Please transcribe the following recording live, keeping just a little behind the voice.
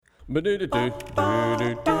Hey,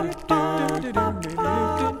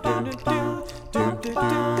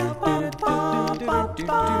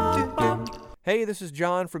 this is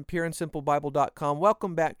John from PureAndSimpleBible.com.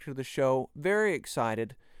 Welcome back to the show. Very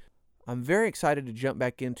excited. I'm very excited to jump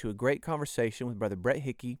back into a great conversation with Brother Brett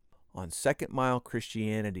Hickey on Second Mile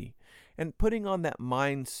Christianity and putting on that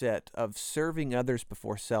mindset of serving others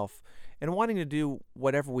before self and wanting to do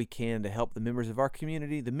whatever we can to help the members of our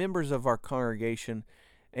community, the members of our congregation,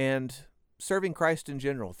 and serving Christ in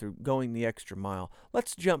general through going the extra mile.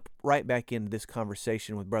 Let's jump right back into this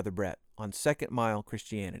conversation with Brother Brett on Second Mile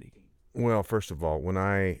Christianity. Well, first of all, when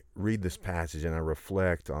I read this passage and I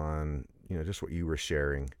reflect on, just what you were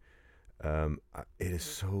sharing, it is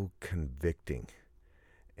so convicting.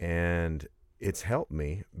 And it's helped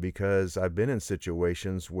me because I've been in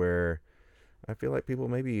situations where I feel like people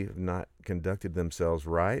maybe have not conducted themselves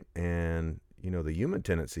right. And, the human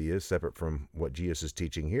tendency is, separate from what Jesus is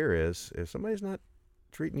teaching here, is if somebody's not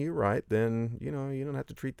treating you right, then, you don't have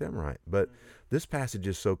to treat them right. But this passage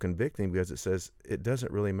is so convicting because it says it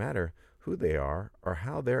doesn't really matter who they are or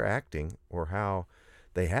how they're acting or how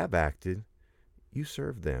they have acted. You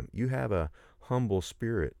serve them. You have a humble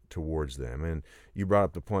spirit towards them. And you brought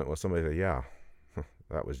up the point where somebody said, yeah,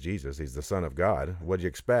 that was Jesus. He's the Son of God. What'd you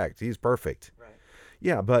expect? He's perfect. Right.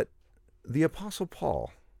 Yeah, but the Apostle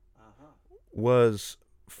Paul was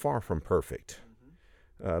far from perfect.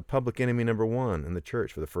 Public enemy number one in the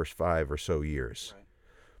church for the first 5 or so years. Right.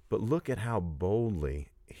 But look at how boldly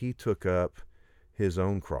he took up his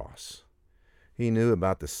own cross. He knew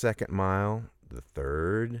about the second mile, the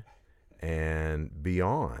third, and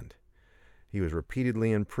beyond. He was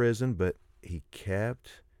repeatedly in prison, but he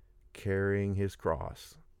kept carrying his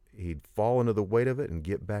cross. He'd fall under the weight of it and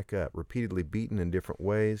get back up, repeatedly beaten in different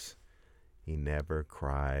ways. He never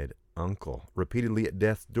cried uncle. Repeatedly at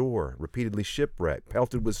death's door, repeatedly shipwrecked,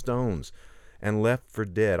 pelted with stones, and left for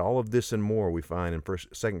dead. All of this and more we find in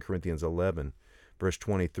 2 Corinthians 11, verse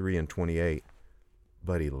 23 and 28.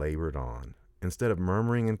 But he labored on. Instead of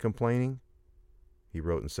murmuring and complaining, he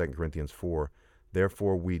wrote in 2 Corinthians 4,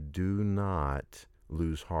 therefore we do not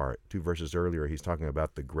lose heart. 2 verses earlier, he's talking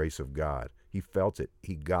about the grace of God. He felt it.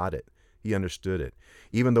 He got it. He understood it.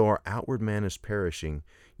 Even though our outward man is perishing,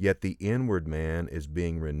 yet the inward man is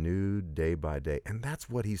being renewed day by day. And that's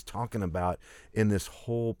what he's talking about in this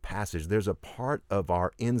whole passage. There's a part of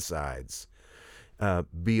our insides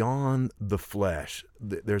beyond the flesh.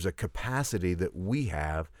 There's a capacity that we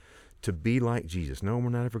have to be like Jesus. No, we're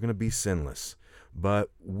not ever going to be sinless,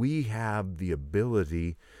 but we have the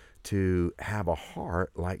ability to have a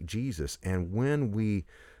heart like Jesus. And when we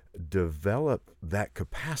develop that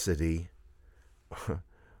capacity,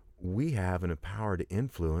 we have an power to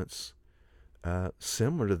influence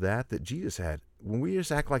similar to that Jesus had. When we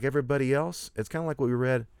just act like everybody else, it's kind of like what we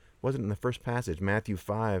read, wasn't it, in the first passage, Matthew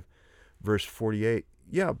 5, verse 48.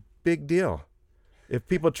 Yeah, big deal. If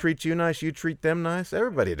people treat you nice, you treat them nice.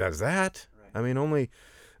 Everybody does that. Right. I mean, only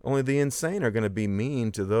the insane are going to be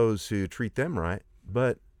mean to those who treat them right.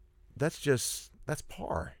 But that's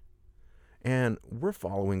par. And we're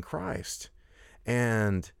following Christ.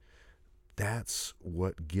 And that's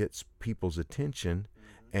what gets people's attention.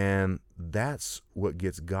 And that's what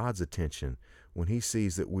gets God's attention when he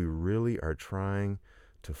sees that we really are trying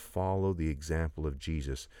to follow the example of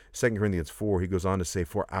Jesus. 2 Corinthians 4, he goes on to say,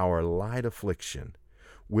 for our light affliction,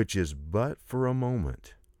 which is but for a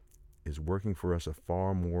moment, is working for us a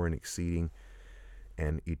far more and exceeding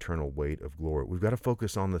and eternal weight of glory. We've got to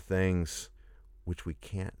focus on the things which we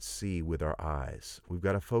can't see with our eyes. We've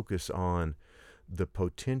got to focus on the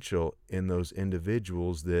potential in those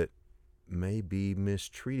individuals that may be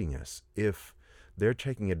mistreating us. If they're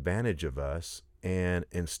taking advantage of us, and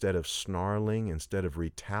instead of snarling, instead of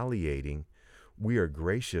retaliating, we are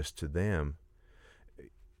gracious to them,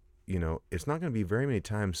 it's not going to be very many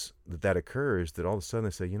times that occurs that all of a sudden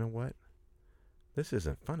they say, you know what? This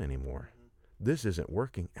isn't fun anymore. This isn't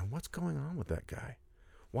working. And what's going on with that guy?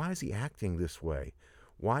 Why is he acting this way?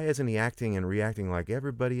 Why isn't he acting and reacting like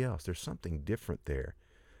everybody else? There's something different there.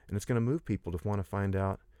 And it's going to move people to want to find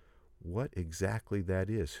out what exactly that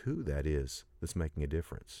is, who that is that's making a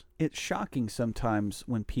difference. It's shocking sometimes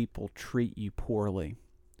when people treat you poorly,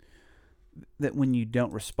 that when you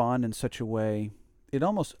don't respond in such a way, it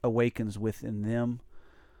almost awakens within them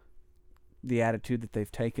the attitude that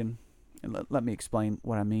they've taken. And let me explain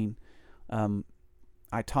what I mean.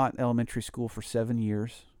 I taught elementary school for 7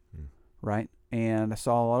 years, right? And I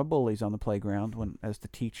saw a lot of bullies on the playground as the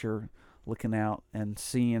teacher, looking out and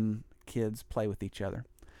seeing kids play with each other.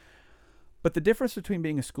 But the difference between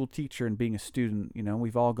being a school teacher and being a student,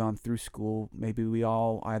 we've all gone through school. Maybe we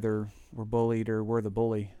all either were bullied or were the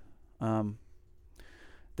bully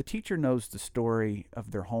The teacher knows the story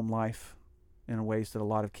of their home life in ways that a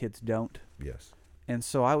lot of kids don't. Yes. And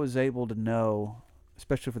so I was able to know,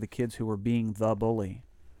 especially for the kids who were being the bully,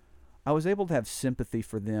 I was able to have sympathy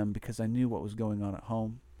for them because I knew what was going on at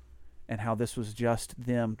home and how this was just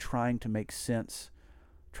them trying to make sense,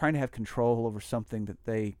 trying to have control over something that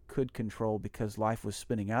they could control because life was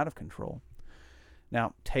spinning out of control.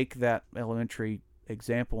 Now, take that elementary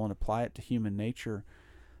example and apply it to human nature.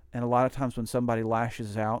 And a lot of times when somebody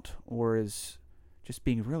lashes out or is just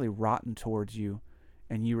being really rotten towards you,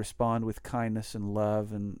 and you respond with kindness and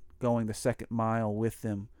love and going the second mile with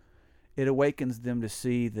them, it awakens them to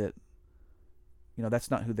see that,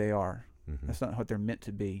 that's not who they are. Mm-hmm. That's not what they're meant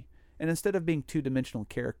to be. And instead of being two-dimensional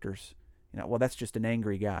characters, well, that's just an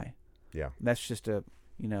angry guy. Yeah. That's just a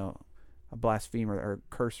blasphemer or a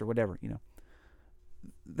curse or whatever,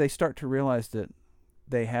 They start to realize that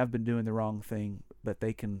they have been doing the wrong thing, but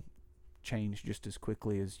they can change just as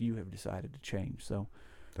quickly as you have decided to change. So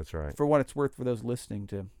That's right. for what it's worth, for those listening,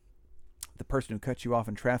 to the person who cut you off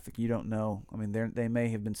in traffic, you don't know. I mean, they may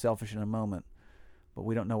have been selfish in a moment, but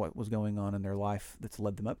we don't know what was going on in their life that's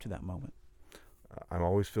led them up to that moment. I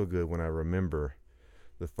always feel good when I remember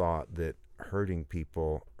the thought that hurting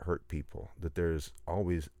people hurt people, that there's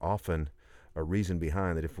always often a reason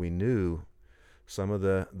behind that. If we knew some of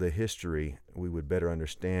the history, we would better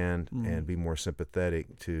understand and be more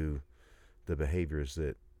sympathetic to the behaviors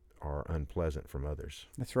that are unpleasant from others.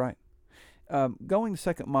 That's right. Going the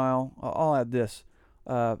second mile, I'll add this,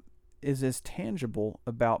 is as tangible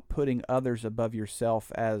about putting others above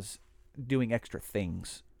yourself as doing extra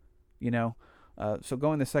things, So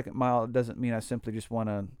going the second mile doesn't mean I simply just want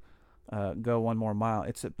to go one more mile.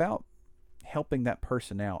 It's about helping that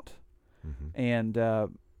person out and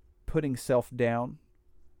putting self down.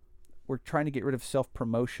 We're trying to get rid of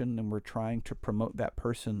self-promotion, and we're trying to promote that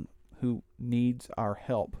person who needs our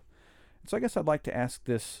help. So I guess I'd like to ask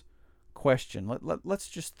this question. Let's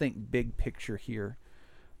just think big picture here.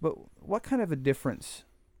 But what kind of a difference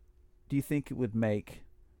do you think it would make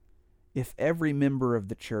if every member of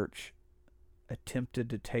the church attempted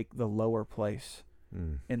to take the lower place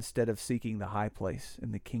instead of seeking the high place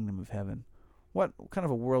in the kingdom of heaven? What kind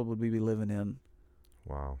of a world would we be living in?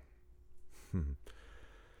 Wow.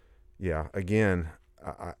 Yeah, again,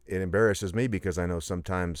 it embarrasses me because I know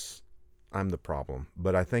sometimes I'm the problem.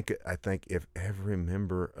 But I think if every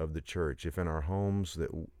member of the church, if in our homes that,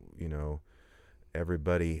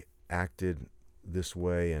 everybody acted this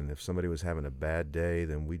way, and if somebody was having a bad day,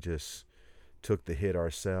 then we just took the hit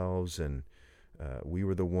ourselves, and we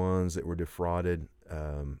were the ones that were defrauded,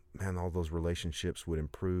 man, all those relationships would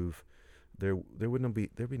improve. There'd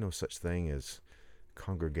be no such thing as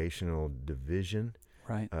congregational division.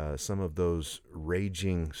 Right. Some of those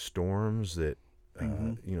raging storms that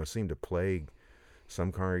seem to plague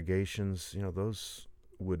some congregations, those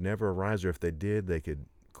would never arise, or if they did, they could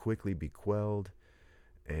quickly be quelled.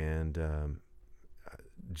 And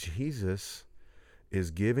Jesus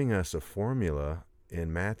is giving us a formula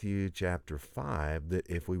in Matthew chapter 5 that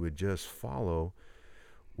if we would just follow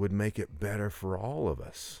would make it better for all of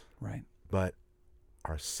us. Right. But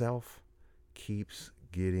our self keeps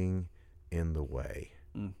getting in the way.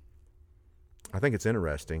 I think it's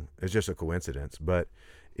interesting. It's just a coincidence. But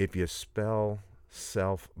if you spell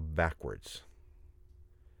self backwards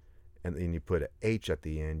and then you put an H at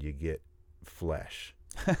the end, you get flesh.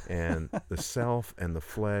 And the self and the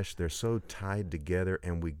flesh, they're so tied together,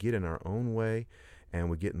 and we get in our own way, and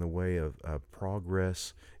we get in the way of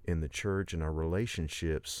progress in the church, and our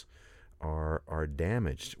relationships are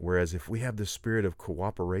damaged. Whereas if we have the spirit of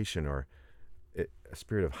cooperation, or a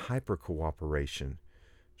spirit of hyper cooperation,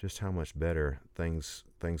 just how much better things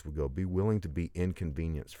would go. Be willing to be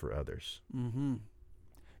inconvenienced for others.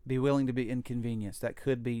 Be willing to be inconvenienced. That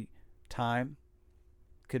could be time,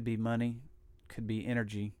 could be money, could be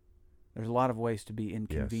energy. There's a lot of ways to be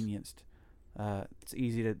inconvenienced. Yes. It's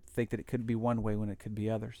easy to think that it could be one way when it could be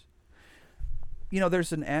others.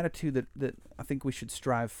 There's an attitude that I think we should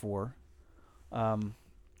strive for when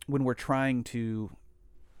we're trying to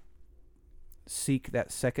seek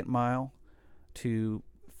that second mile, to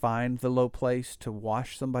find the low place, to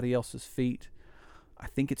wash somebody else's feet. I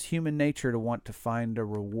think it's human nature to want to find a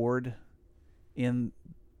reward in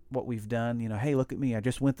what we've done. Hey, look at me. I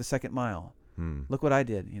just went the second mile. Look what I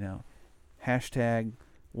did. Hashtag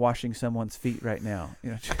washing someone's feet right now.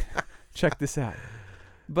 Check this out.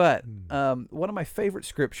 But one of my favorite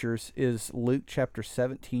scriptures is Luke chapter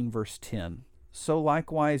 17, verse 10. So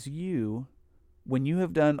likewise you, when you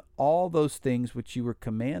have done all those things which you were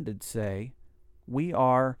commanded, say, we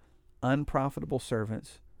are unprofitable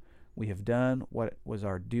servants. We have done what was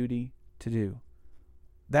our duty to do.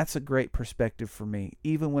 That's a great perspective for me.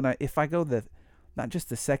 Even if I go not just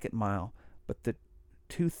the second mile, but the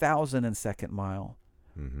 2,002nd mile,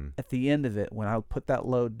 Mm-hmm. at the end of it, when I put that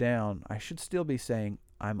load down, I should still be saying,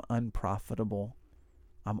 I'm unprofitable.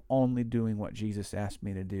 I'm only doing what Jesus asked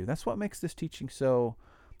me to do. That's what makes this teaching so,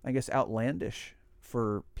 I guess, outlandish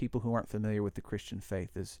for people who aren't familiar with the Christian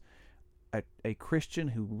faith, is a Christian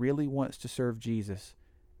who really wants to serve Jesus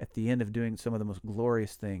at the end of doing some of the most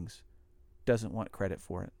glorious things doesn't want credit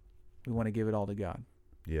for it. We want to give it all to God.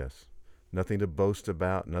 Yes. Nothing to boast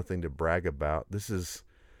about, nothing to brag about. This is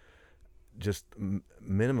just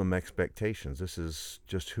minimum expectations. This is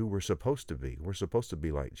just who we're supposed to be. We're supposed to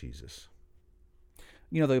be like Jesus.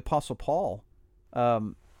 You know, the Apostle Paul, I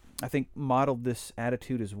think, modeled this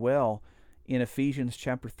attitude as well. In Ephesians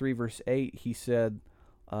chapter 3, verse 8, he said,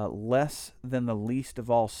 less than the least of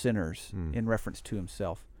all sinners, in reference to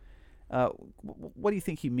himself. What do you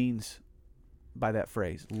think he means by that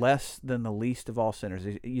phrase? Less than the least of all sinners.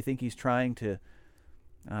 You think he's trying to,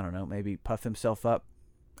 I don't know, maybe puff himself up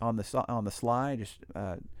on the sly? Just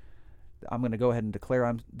I'm going to go ahead and declare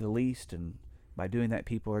I'm the least, and by doing that,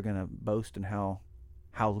 people are going to boast in how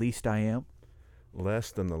least I am.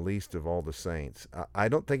 Less than the least of all the saints. I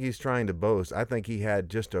don't think he's trying to boast. I think he had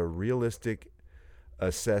just a realistic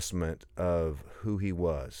assessment of who he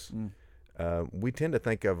was. We tend to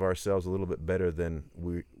think of ourselves a little bit better than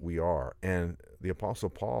we are. And the Apostle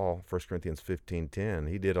Paul, 1 Corinthians 15:10,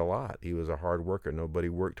 he did a lot. He was a hard worker. Nobody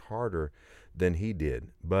worked harder than he did.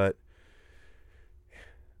 But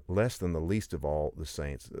less than the least of all the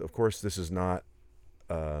saints. Of course, this is not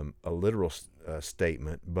a literal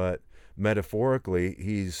statement, but metaphorically,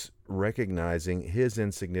 he's recognizing his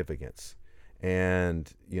insignificance.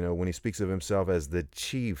 And, when he speaks of himself as the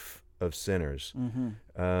chief of sinners,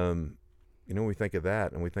 we think of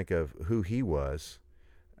that and we think of who he was.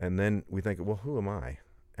 And then we think, well, who am I?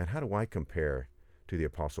 And how do I compare to the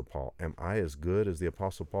Apostle Paul? Am I as good as the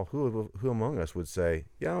Apostle Paul? Who among us would say,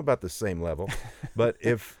 yeah, I'm about the same level. But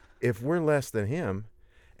if we're less than him,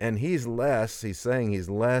 and he's saying he's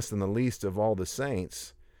less than the least of all the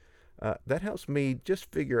saints, that helps me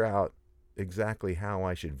just figure out exactly how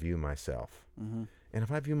I should view myself. And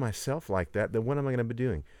if I view myself like that, then what am I going to be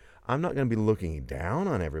doing? I'm not going to be looking down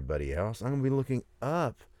on everybody else. I'm going to be looking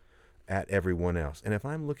up at everyone else. And if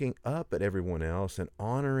I'm looking up at everyone else and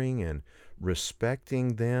honoring and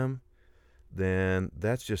respecting them, then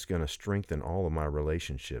that's just going to strengthen all of my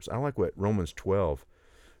relationships. I like what Romans 12,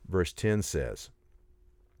 verse 10 says.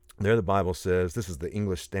 There the Bible says, this is the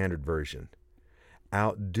English Standard Version,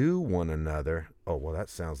 outdo one another. Oh, well, that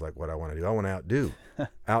sounds like what I want to do. I want to outdo.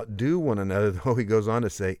 Outdo one another, though he goes on to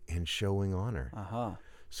say, in showing honor.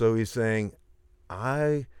 So he's saying,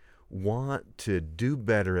 I want to do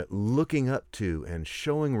better at looking up to and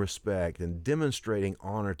showing respect and demonstrating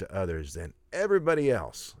honor to others than everybody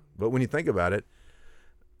else. But when you think about it,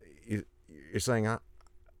 you're saying,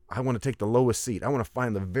 I want to take the lowest seat. I want to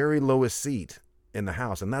find the very lowest seat in the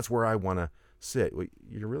house, and that's where I want to sit. Well,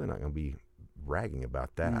 you're really not going to be bragging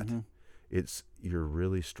about that. You're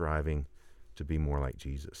really striving to be more like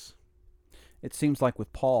Jesus. It seems like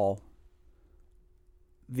with Paul,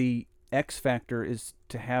 the X factor is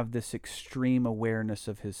to have this extreme awareness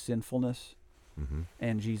of his sinfulness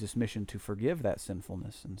and Jesus' mission to forgive that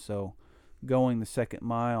sinfulness. And so going the second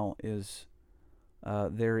mile is,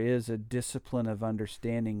 there is a discipline of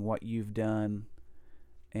understanding what you've done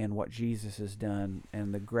and what Jesus has done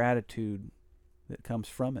and the gratitude that comes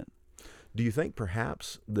from it. Do you think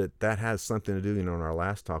perhaps that has something to do, in our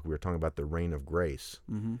last talk, we were talking about the reign of grace.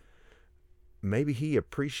 Maybe he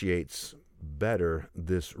appreciates better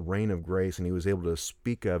this reign of grace, and he was able to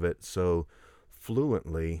speak of it so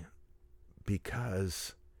fluently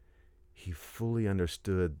because he fully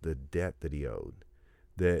understood the debt that he owed,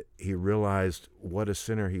 that he realized what a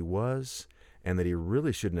sinner he was and that he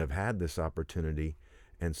really shouldn't have had this opportunity,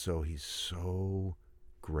 and so he's so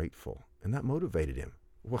grateful, and that motivated him.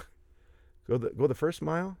 What? Go the first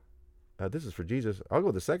mile? This is for Jesus. I'll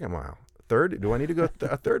go the second mile. Third? Do I need to go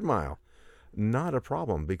a third mile? Not a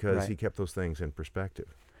problem, because he kept those things in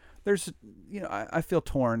perspective. There's, I feel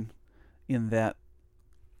torn in that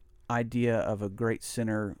idea of a great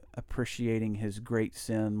sinner appreciating his great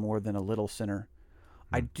sin more than a little sinner.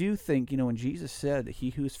 I do think, when Jesus said, he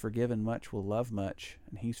who's forgiven much will love much,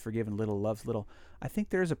 and he's forgiven little loves little, I think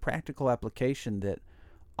there's a practical application that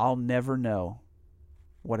I'll never know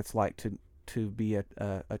what it's like to be a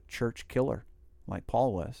church killer like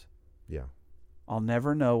Paul was. Yeah. I'll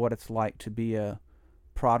never know what it's like to be a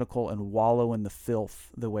prodigal and wallow in the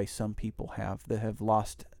filth the way some people have that have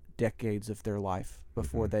lost decades of their life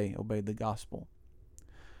before Mhm. they obeyed the gospel.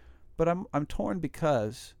 But I'm torn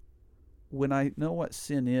because when I know what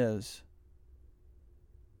sin is,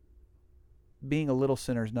 being a little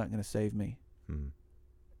sinner is not going to save me Mhm.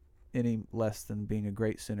 any less than being a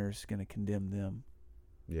great sinner is going to condemn them.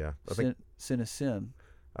 Yeah. Sin is sin.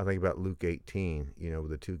 I think about Luke 18, with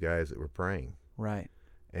the two guys that were praying. Right.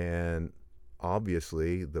 And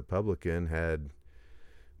obviously the publican had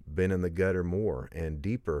been in the gutter more and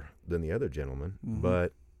deeper than the other gentleman, Mhm.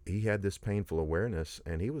 but he had this painful awareness,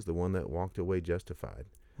 and he was the one that walked away justified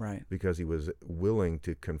Right. because he was willing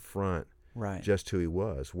to confront Right. just who he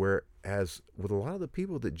was. Whereas with a lot of the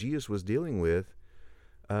people that Jesus was dealing with,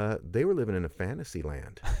 they were living in a fantasy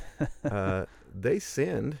land. They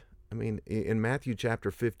sinned. I mean, in Matthew chapter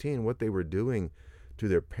 15, what they were doing to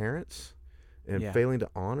their parents and Yeah. failing to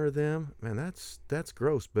honor them, man, that's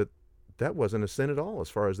gross. But that wasn't a sin at all as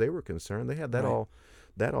far as they were concerned. They had that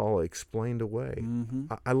Right. all explained away.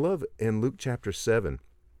 Mm-hmm. I love in Luke chapter 7,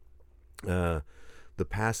 the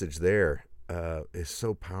passage there is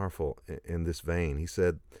so powerful in this vein. He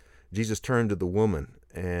said, Jesus turned to the woman,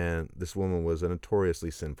 and this woman was a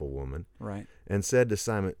notoriously sinful woman, Right. and said to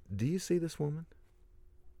Simon, "Do you see this woman?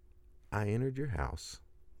 I entered your house."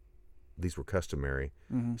 These were customary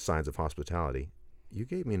Mm-hmm. signs of hospitality. "You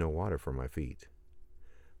gave me no water for my feet,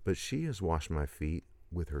 but she has washed my feet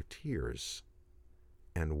with her tears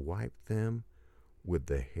and wiped them with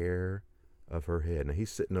the hair of her head." Now,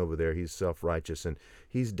 he's sitting over there. He's self-righteous, and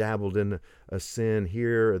he's dabbled in a sin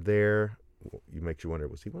here or there. You makes you wonder,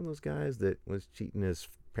 was he one of those guys that was cheating his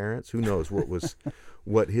parents? Who knows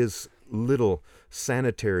what his little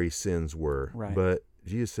sanitary sins were. Right. But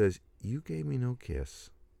Jesus says, "You gave me no kiss,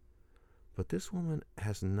 but this woman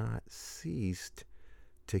has not ceased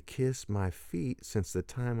to kiss my feet since the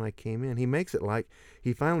time I came in." He makes it like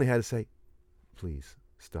he finally had to say, "Please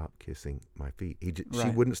stop kissing my feet." She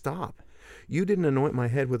Right. wouldn't stop. "You didn't anoint my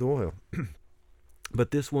head with oil,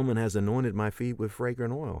 but this woman has anointed my feet with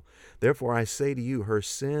fragrant oil. Therefore I say to you, her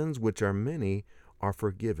sins, which are many, are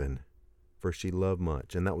forgiven, for she loved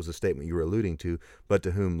much." And that was the statement you were alluding to. "But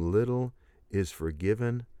to whom little is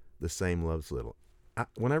forgiven, the same loves little."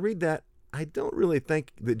 When I read that, I don't really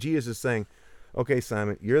think that Jesus is saying, "Okay,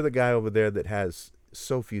 Simon, you're the guy over there that has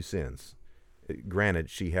so few sins." Granted,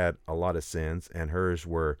 she had a lot of sins, and hers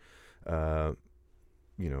were, very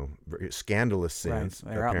scandalous sins.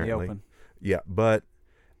 Right. They're out in the apparently. open. Yeah, but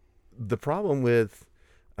the problem with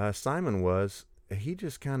Simon was he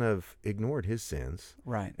just kind of ignored his sins,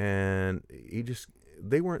 Right. and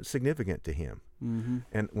they weren't significant to him. Mm-hmm.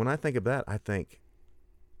 And when I think of that, I think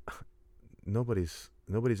nobody's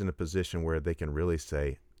in a position where they can really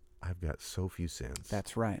say, "I've got so few sins,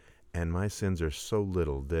 That's right. and my sins are so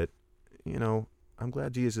little that, I'm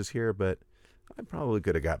glad Jesus is here, but I probably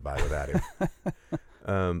could have got by without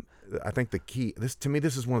him." I think the key,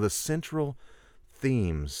 this is one of the central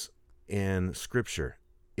themes in Scripture,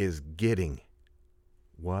 is getting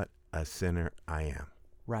what a sinner I am.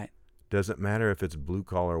 Right. Doesn't matter if it's blue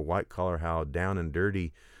collar, white collar, how down and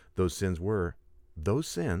dirty those sins were. Those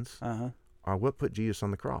sins Uh-huh. are what put Jesus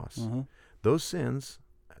on the cross. Uh-huh. Those sins,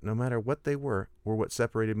 no matter what they were what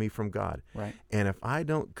separated me from God. Right. And if I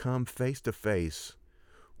don't come face to face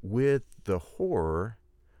with the horror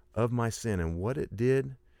of my sin and what it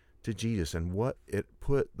did to Jesus and what it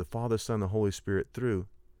put the Father, Son, the Holy Spirit through,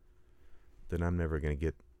 then I'm never going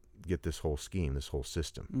to get this whole scheme, this whole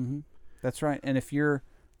system. Mm-hmm. That's right. And if you're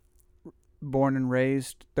born and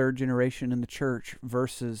raised third generation in the church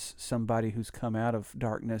versus somebody who's come out of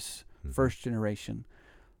darkness, Mhm. first generation,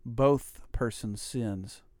 both persons'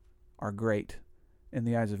 sins are great in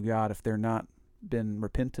the eyes of God if they're not been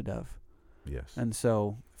repented of. Yes. And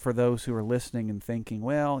so for those who are listening and thinking,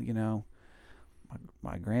 well,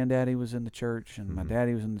 my granddaddy was in the church and my Mhm.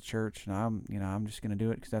 daddy was in the church and I'm just going to do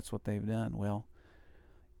it because that's what they've done. Well,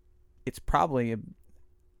 it's probably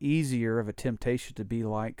easier of a temptation to be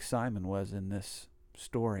like Simon was in this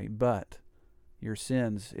story, but your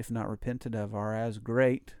sins, if not repented of, are as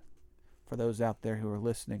great. For those out there who are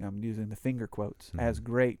listening, I'm using the finger quotes, as Mhm.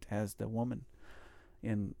 great as the woman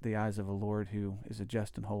in the eyes of a Lord who is a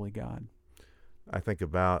just and holy God. I think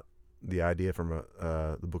about the idea from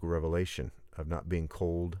the book of Revelation of not being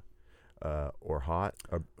cold or hot,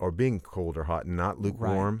 or being cold or hot, and not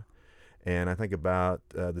lukewarm. And I think about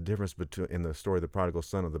the difference between in the story of the prodigal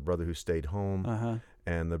son of the brother who stayed home Uh-huh.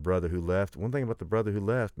 and the brother who left. One thing about the brother who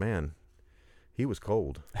left, man, he was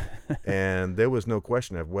cold. And there was no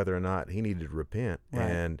question of whether or not he needed to repent. Right.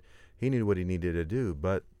 And he knew what he needed to do.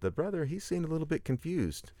 But the brother, he seemed a little bit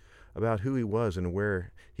confused about who he was and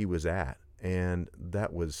where he was at. And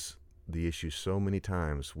that was the issue so many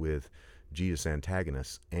times with Jesus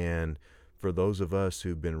antagonists. And for those of us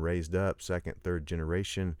who've been raised up second, third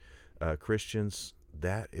generation Christians,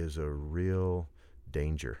 that is a real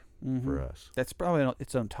danger for us. That's probably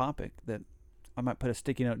its own topic that I might put a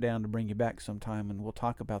sticky note down to bring you back sometime, and we'll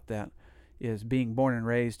talk about that, is being born and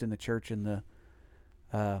raised in the church and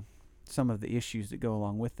the some of the issues that go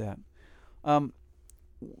along with that.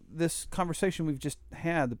 This conversation we've just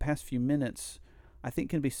had, the past few minutes, I think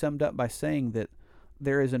can be summed up by saying that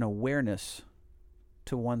there is an awareness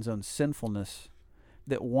to one's own sinfulness,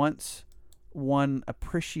 that once one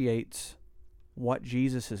appreciates what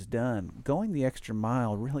Jesus has done, going the extra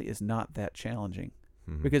mile really is not that challenging.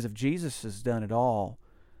 Because if Jesus has done it all,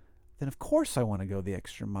 then of course I want to go the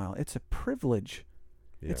extra mile. It's a privilege.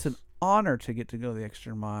 Yes. It's an honor to get to go the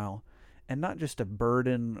extra mile, and not just a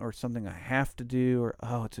burden or something I have to do, or,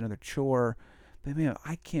 oh, it's another chore. But man,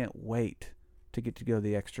 I can't wait to get to go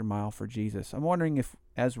the extra mile for Jesus. I'm wondering if,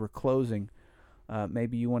 as we're closing,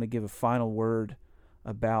 maybe you want to give a final word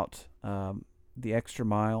about the extra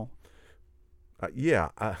mile. Yeah,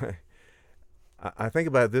 I think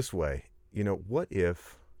about it this way. You know, what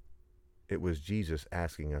if it was Jesus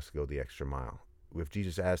asking us to go the extra mile? If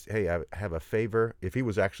Jesus asked, hey, I have a favor, if he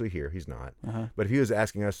was actually here, he's not, but if he was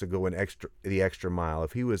asking us to go the extra mile,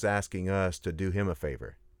 if he was asking us to do him a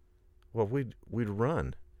favor, well, we'd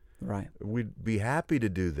run. Right. We'd be happy to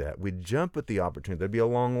do that. We'd jump at the opportunity. There'd be a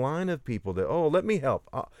long line of people that, oh, let me help.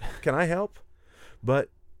 Can I help? But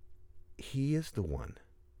he is the one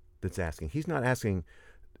that's asking. He's not the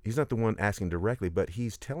one asking directly, but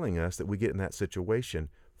he's telling us that we get in that situation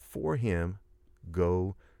for him,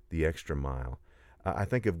 go the extra mile. I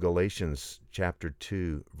think of Galatians chapter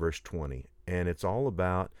 2, verse 20, and it's all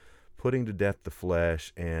about putting to death the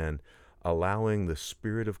flesh and allowing the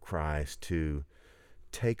Spirit of Christ to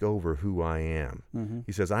take over who I am.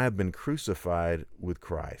 He says, I have been crucified with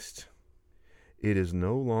Christ. It is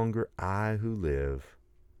no longer I who live,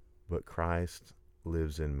 but Christ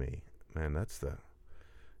lives in me. Man,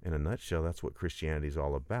 in a nutshell, that's what Christianity is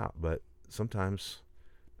all about. But sometimes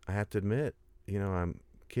I have to admit, I'm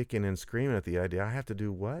kicking and screaming at the idea, I have to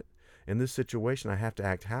do what? In this situation, I have to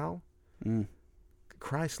act how?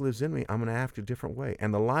 Christ lives in me. I'm going to act a different way.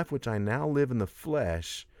 And the life which I now live in the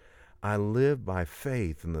flesh, I live by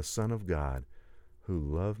faith in the Son of God, who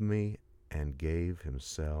loved me and gave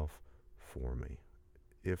himself for me.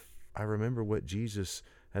 If I remember what Jesus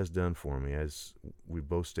has done for me, as we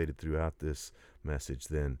both stated throughout this message,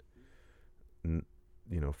 then,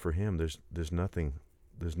 for him,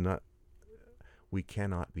 we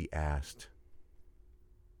cannot be asked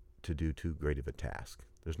to do too great of a task.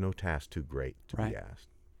 There's no task too great to be asked.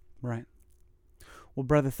 Right. Well,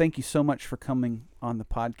 brother, thank you so much for coming on the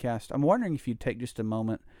podcast. I'm wondering if you'd take just a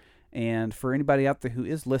moment, and for anybody out there who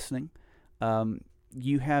is listening,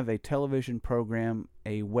 you have a television program,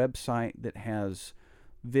 a website that has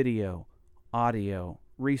video, audio,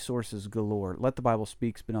 resources galore. Let the Bible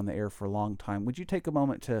Speak's been on the air for a long time. Would you take a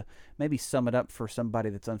moment to maybe sum it up for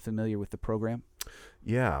somebody that's unfamiliar with the program?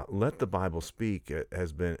 Yeah, Let the Bible Speak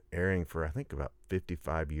has been airing for, I think, about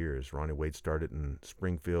 55 years. Ronnie Wade started in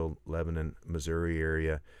Springfield, Lebanon, Missouri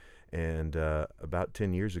area. And about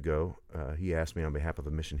 10 years ago, he asked me on behalf of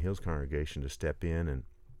the Mission Hills congregation to step in, and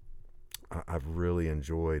I've really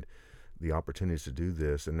enjoyed the opportunities to do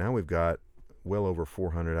this. And now we've got well over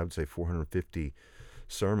 400, I would say 450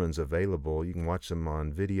 sermons available. You can watch them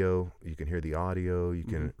on video. You can hear the audio. You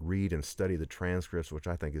can read and study the transcripts, which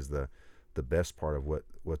I think is the best part of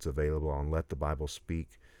what's available on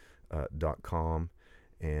letthebiblespeak.com.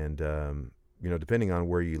 And, depending on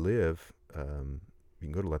where you live, you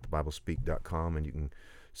can go to letthebiblespeak.com and you can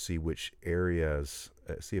see which areas,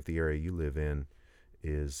 see if the area you live in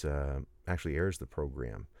is actually airs the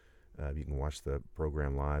program. You can watch the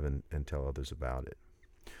program live and tell others about it.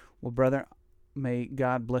 Well, brother, may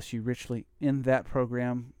God bless you richly in that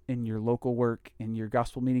program, in your local work, in your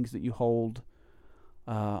gospel meetings that you hold.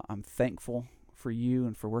 I'm thankful for you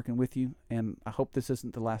and for working with you, and I hope this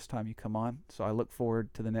isn't the last time you come on, so I look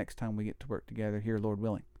forward to the next time we get to work together here, Lord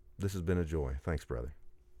willing. This has been a joy. Thanks, brother.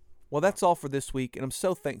 Well, that's all for this week, and I'm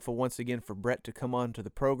so thankful once again for Brett to come on to the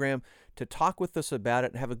program, to talk with us about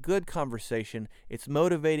it, and have a good conversation. It's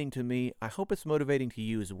motivating to me. I hope it's motivating to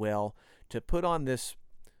you as well, to put on this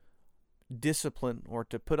discipline or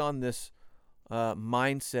to put on this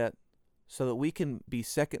mindset so that we can be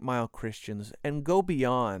second-mile Christians and go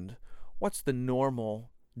beyond what's the normal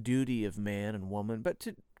duty of man and woman, but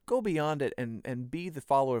to go beyond it and be the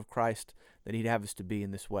follower of Christ that he'd have us to be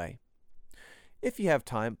in this way. If you have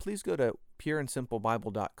time, please go to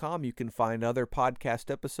pureandsimplebible.com. You can find other podcast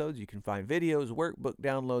episodes. You can find videos, workbook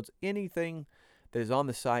downloads. Anything that is on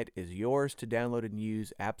the site is yours to download and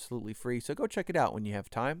use absolutely free. So go check it out when you have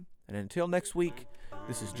time. And until next week,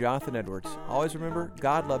 this is Jonathan Edwards. Always remember,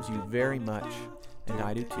 God loves you very much, and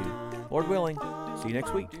I do too. Lord willing, see you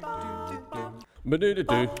next week.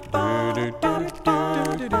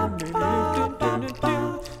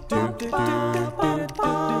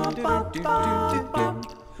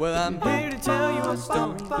 Well, I'm here to tell you a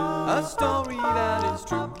story that is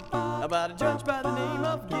true, about a judge by the name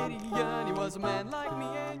of Gideon. He was a man like me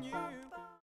and you.